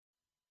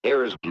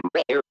Here's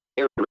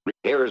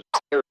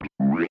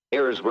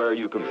where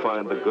you can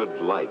find the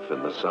good life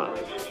in the sun.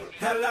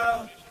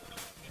 Hello.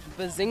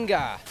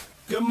 Bazinga.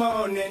 Good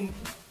morning.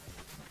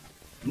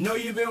 Know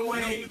you've been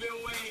waiting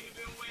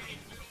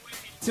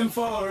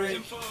for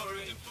it.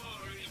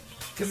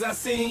 Cause I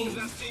seen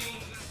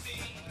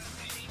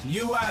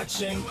you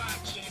watching.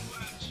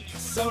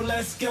 So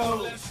let's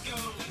go.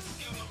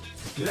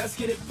 Let's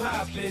get it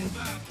poppin'.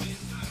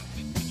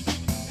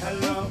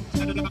 Hello.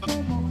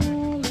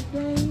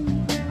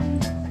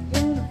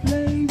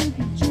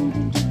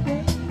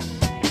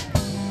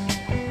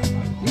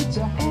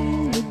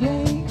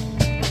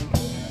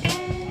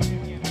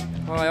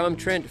 Hi, I'm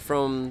Trent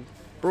from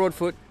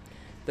Broadfoot,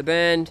 the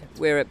band.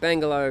 We're at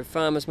Bangalow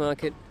Farmers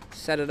Market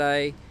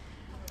Saturday.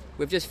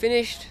 We've just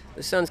finished,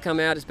 the sun's come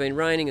out, it's been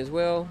raining as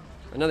well.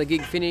 Another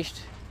gig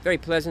finished, very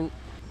pleasant.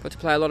 Got to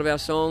play a lot of our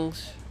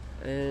songs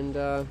and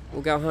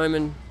we'll go home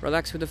and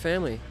relax with the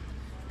family.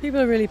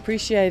 People really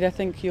appreciate, I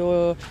think,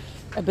 your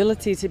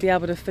ability to be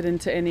able to fit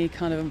into any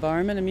kind of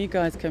environment. I mean, you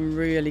guys can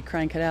really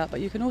crank it out,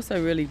 but you can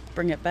also really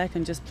bring it back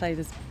and just play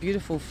this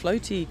beautiful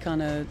floaty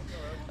kind of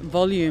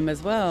volume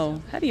as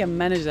well. How do you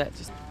manage that?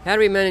 How do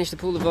we manage to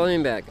pull the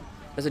volume back?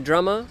 As a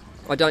drummer,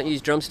 I don't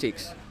use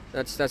drumsticks.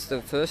 That's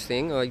the first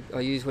thing. I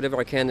use whatever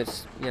I can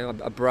that's,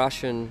 a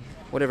brush and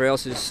whatever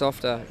else is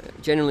softer.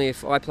 Generally,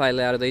 if I play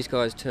louder, these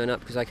guys turn up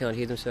because they can't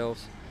hear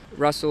themselves.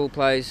 Russell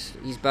plays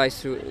his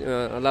bass through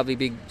a lovely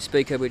big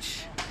speaker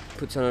which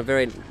puts on a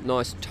very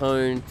nice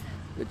tone.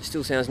 It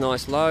still sounds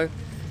nice low.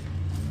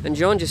 And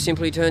John just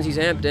simply turns his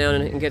amp down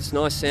and gets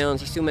nice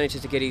sounds. He still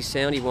manages to get his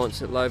sound he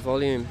wants at low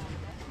volume.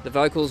 The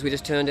vocals we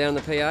just turn down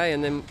the PA,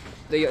 and then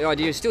the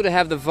idea is still to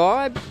have the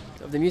vibe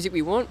of the music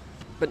we want,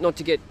 but not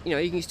to get,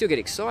 you can still get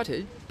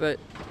excited, but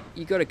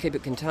you've got to keep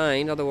it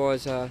contained.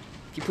 Otherwise, if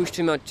you push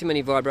too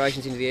many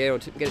vibrations into the air or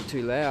get it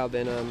too loud,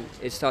 then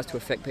it starts to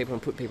affect people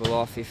and put people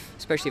off,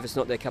 especially if it's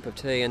not their cup of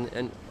tea.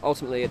 And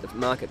ultimately at the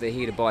market, they're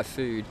here to buy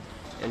food,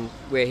 and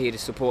we're here to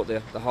support the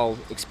whole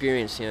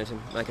experience, to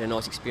make it a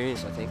nice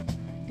experience, I think.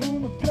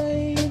 Gonna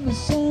play in the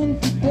sun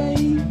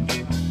today.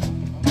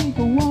 Take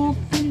a walk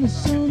in the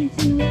sun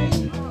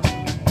parade.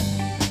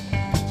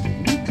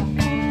 Look at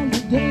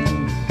holiday.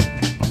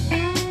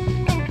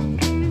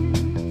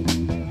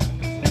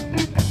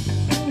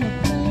 Gonna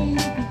play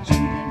with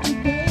you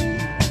today.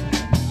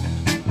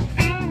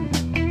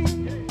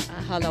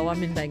 Hello,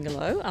 I'm in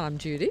Bangalow. I'm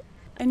Judy.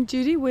 And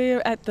Judy,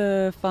 we're at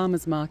the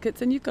farmers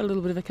markets, and you've got a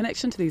little bit of a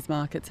connection to these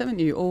markets, haven't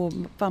you? Or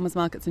farmers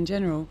markets in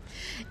general?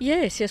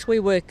 Yes, we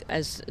work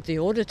as the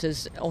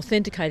auditors,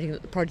 authenticating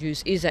that the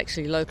produce is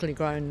actually locally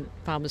grown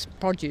farmers'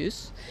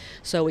 produce.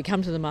 So we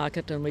come to the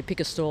market and we pick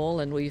a stall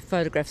and we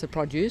photograph the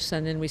produce,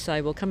 and then we say,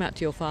 well, come out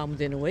to your farm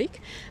within a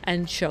week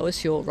and show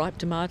us your ripe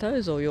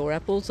tomatoes or your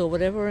apples or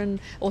whatever,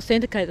 and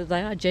authenticate that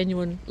they are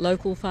genuine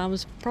local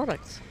farmers'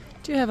 products.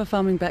 Do you have a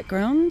farming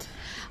background?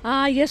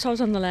 Yes, I was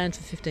on the land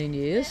for 15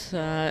 years,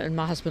 and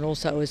my husband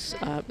also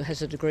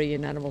has a degree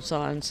in animal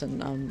science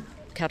and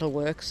cattle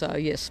work, so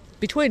yes,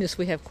 between us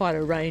we have quite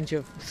a range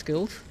of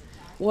skills.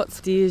 What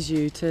steers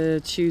you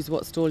to choose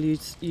what stall you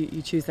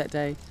choose that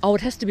day? Oh,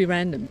 it has to be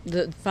random.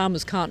 The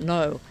farmers can't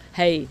know,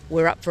 hey,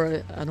 we're up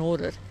for an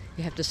audit.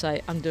 You have to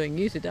say, I'm doing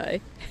you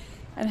today.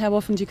 And how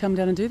often do you come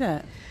down and do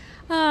that?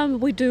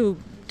 We do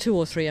 2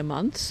 or 3 a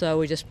month, so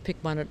we just pick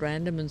one at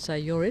random and say,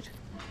 you're it.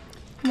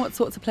 What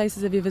sorts of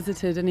places have you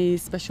visited? Any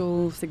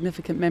special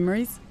significant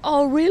memories?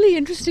 Oh, really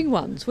interesting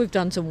ones. We've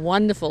done some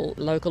wonderful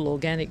local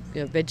organic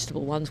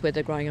vegetable ones where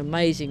they're growing an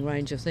amazing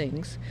range of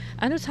things.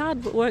 And it's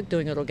hard work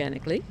doing it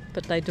organically,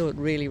 but they do it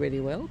really, really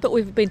well. But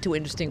we've been to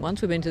interesting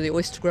ones. We've been to the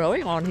oyster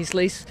growing on his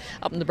lease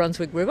up in the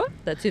Brunswick River.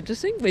 That's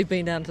interesting. We've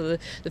been down to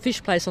the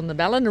fish place on the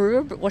Ballina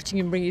River, watching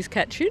him bring his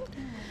catch in.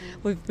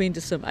 We've been to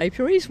some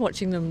apiaries,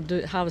 watching them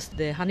harvest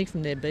their honey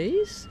from their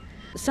bees.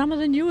 Some of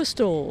the newer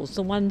stalls,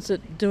 the ones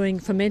that are doing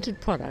fermented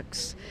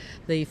products,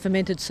 the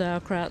fermented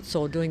sauerkrauts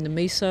or doing the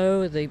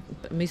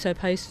miso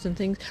pastes and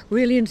things,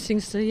 really interesting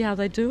to see how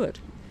they do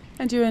it.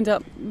 And do you end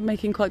up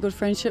making quite good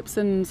friendships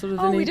and sort of...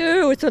 Oh, we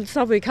do. It's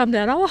somebody come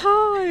down, oh,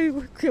 hi,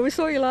 we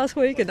saw you last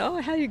week, and oh,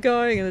 how are you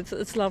going? And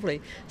it's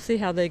lovely. See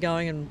how they're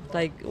going, and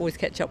they always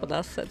catch up with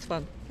us. That's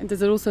fun. And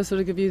does it also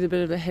sort of give you a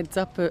bit of a heads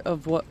up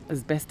of what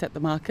is best at the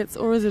markets,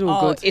 or is it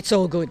all good? It's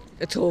all good.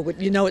 It's all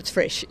good. You know it's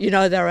fresh. You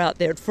know they're out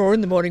there at 4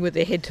 a.m. with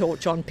their head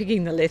torch on,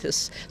 picking the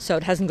lettuce, so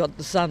it hasn't got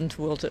the sun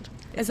to wilt it.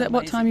 Is that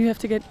what time you have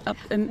to get up?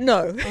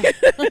 No.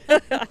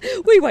 Oh.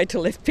 We wait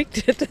till they've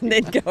picked it and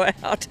then go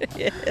out.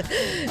 Yeah.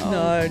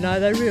 Oh. No,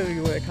 they really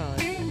work hard.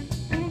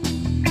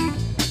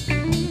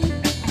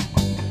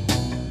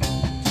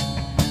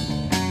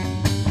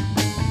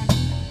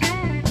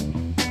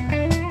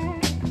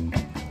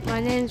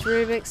 My name's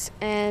Rubix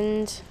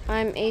and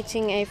I'm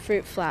eating a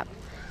fruit flap.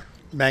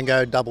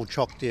 Mango double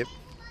choc dip.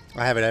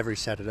 I have it every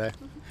Saturday.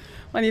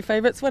 One of your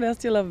favourites. What else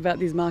do you love about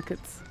these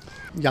markets?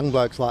 Young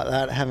blokes like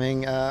that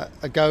having a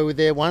go with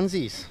their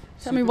onesies.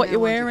 Tell me what you're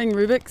wearing,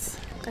 Rubix.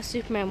 A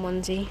Superman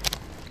onesie.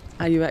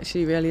 Are you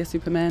actually really a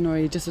Superman, or are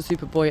you just a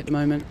Superboy at the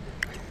moment?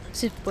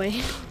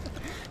 Superboy.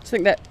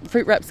 think that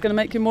fruit wrap's going to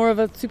make you more of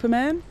a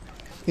Superman?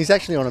 He's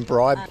actually on a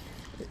bribe.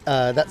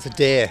 That's a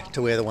dare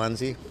to wear the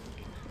onesie.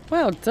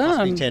 Well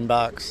Cost me done.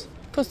 $10.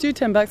 Cost you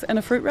 $10 and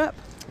a fruit wrap?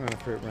 And a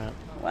fruit wrap.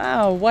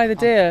 Wow, why the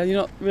dare? You're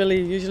not really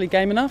usually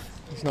game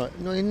enough? He's not.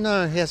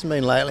 No, he hasn't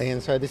been lately,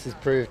 and so this has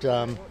proved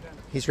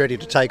he's ready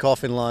to take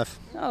off in life.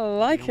 I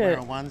like Wear it.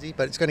 a onesie,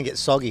 but it's going to get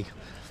soggy.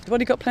 What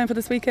do you got planned for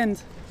this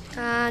weekend?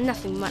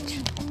 Nothing much.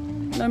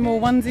 No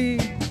more onesie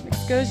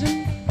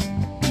excursions?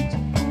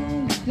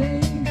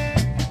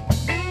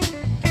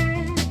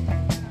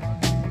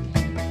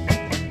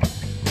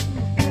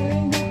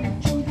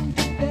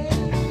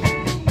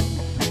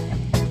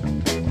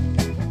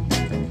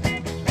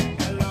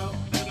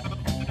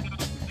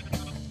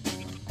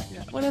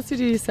 What else do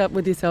you do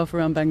with yourself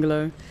around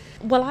Bangalow?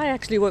 Well, I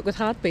actually work with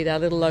Heartbeat, our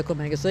little local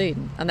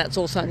magazine, and that's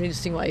also an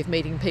interesting way of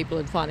meeting people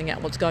and finding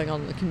out what's going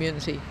on in the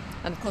community.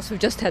 And of course, we've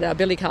just had our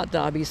billy cart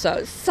derby, so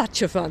it's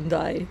such a fun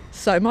day.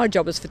 So my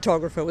job as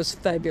photographer was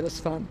fabulous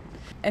fun.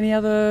 Any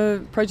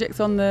other projects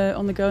on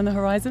the go on the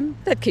horizon?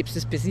 That keeps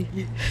us busy.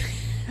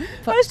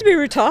 I used to be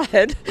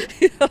retired.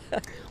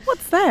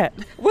 What's that?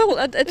 Well,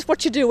 it's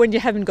what you do when you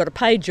haven't got a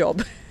paid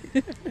job.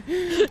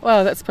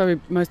 Well, that's probably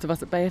most of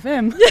us at Bay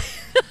FM.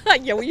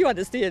 Yeah, well, you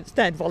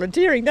understand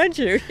volunteering, don't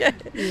you?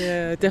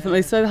 Yeah,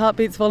 definitely. So the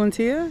Heartbeats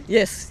volunteer?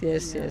 Yes.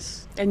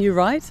 And you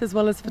write as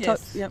well as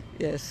Yes. Yep.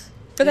 Yes.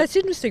 But that's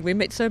interesting. We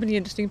meet so many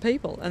interesting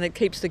people, and it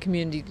keeps the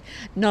community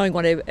knowing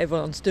what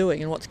everyone's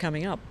doing and what's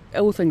coming up.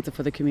 All things are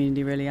for the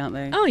community, really, aren't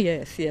they? Oh,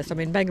 yes. I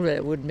mean,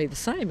 Bangalow wouldn't be the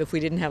same if we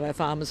didn't have our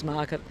farmers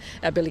market,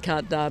 our billy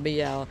cart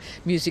derby, our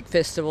music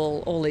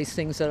festival, all these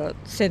things that are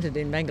centred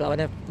in Bangalow,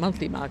 and our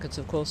monthly markets,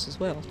 of course, as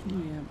well. Oh,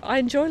 yeah. I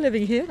enjoy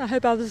living here. I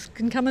hope others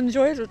can come and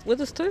enjoy it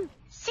with us too.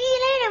 See you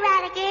later,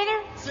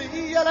 alligator.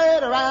 See you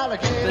later,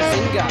 alligator.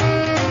 Bazinga.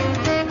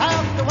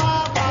 After a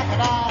while,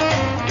 crocodile.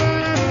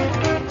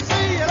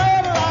 See you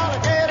later,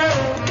 alligator.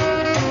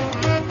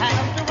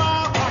 After a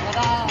while,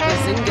 crocodile.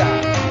 Bazinga.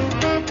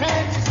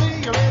 Can't you see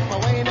you're in my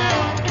way now?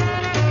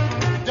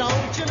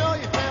 Don't you know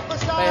your grandpa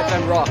Bay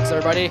FM rocks,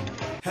 everybody.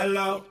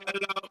 Hello.